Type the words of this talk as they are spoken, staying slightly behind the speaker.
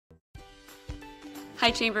Hi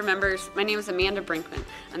Chamber members, my name is Amanda Brinkman.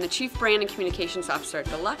 I'm the Chief Brand and Communications Officer at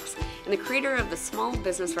Deluxe and the creator of the Small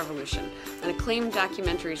Business Revolution, an acclaimed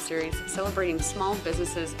documentary series celebrating small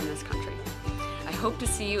businesses in this country. I hope to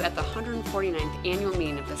see you at the 149th annual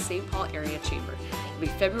meeting of the St. Paul Area Chamber. It'll be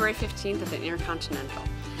February 15th at the Intercontinental.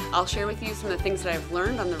 I'll share with you some of the things that I've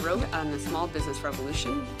learned on the road on the Small Business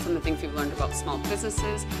Revolution, some of the things we've learned about small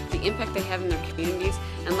businesses, the impact they have in their communities,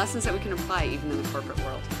 and lessons that we can apply even in the corporate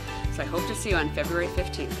world. So I hope to see you on February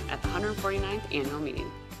 15th at the 149th annual meeting.